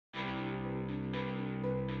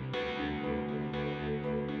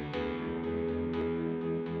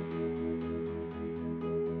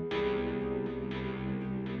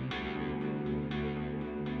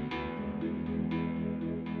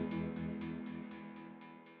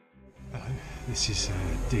This is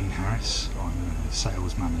Dean Harris. I'm a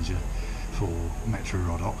sales manager for Metro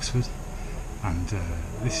Rod Oxford, and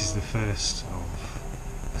this is the first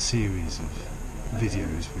of a series of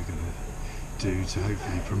videos we're going to do to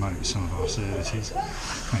hopefully promote some of our services.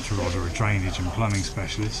 Metro Rod are a drainage and plumbing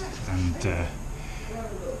specialist, and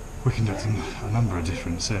we're conducting a number of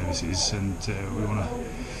different services, and we want to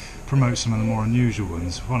promote some of the more unusual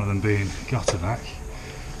ones, one of them being Gutter Vac.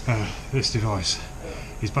 This device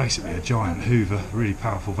is basically a giant hoover, really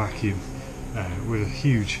powerful vacuum with a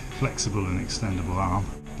huge flexible and extendable arm.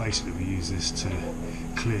 Basically we use this to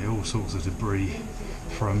clear all sorts of debris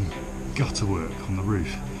from gutter work on the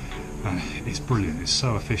roof, and it's brilliant. It's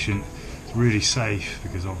so efficient, really safe,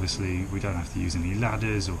 because obviously we don't have to use any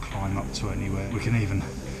ladders or climb up to anywhere. We can even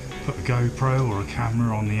put a GoPro or a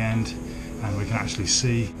camera on the end, and we can actually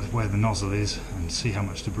see where the nozzle is and see how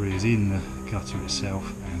much debris is in the gutter itself,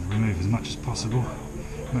 and remove as much as possible,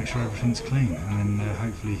 make sure everything's clean, and then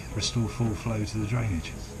hopefully restore full flow to the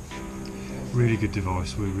drainage. Really good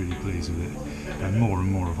device, we're really pleased with it, and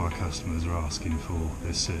more of our customers are asking for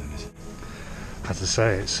this service. As I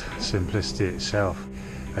say, it's simplicity itself.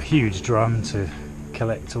 A huge drum to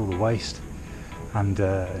collect all the waste, and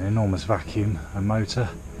an enormous vacuum and motor.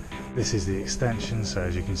 This is the extension, so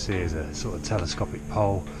as you can see is a sort of telescopic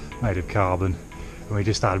pole made of carbon, and we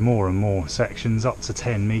just add more and more sections up to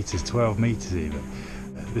 10 metres, 12 metres even.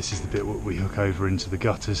 This is the bit what we hook over into the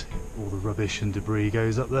gutters. All the rubbish and debris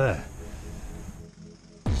goes up there.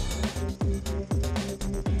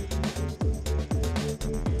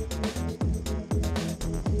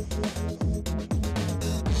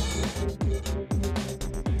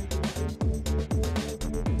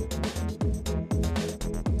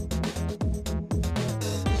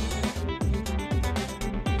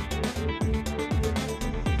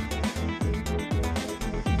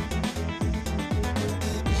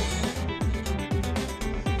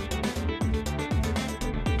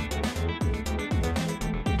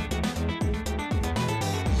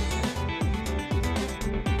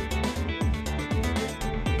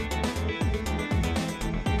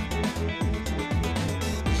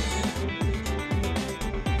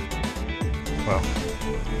 Well,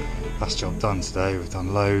 that's job done today. We've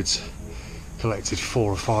done loads, collected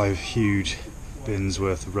 4 or 5 huge bins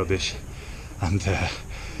worth of rubbish, and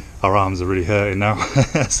our arms are really hurting now.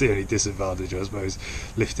 That's the only disadvantage, I suppose,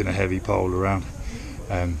 lifting a heavy pole around.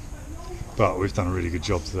 But we've done a really good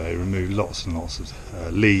job today. Removed lots and lots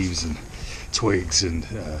of leaves and twigs and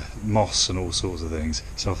moss and all sorts of things.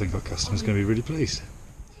 So I think our customers are going to be really pleased.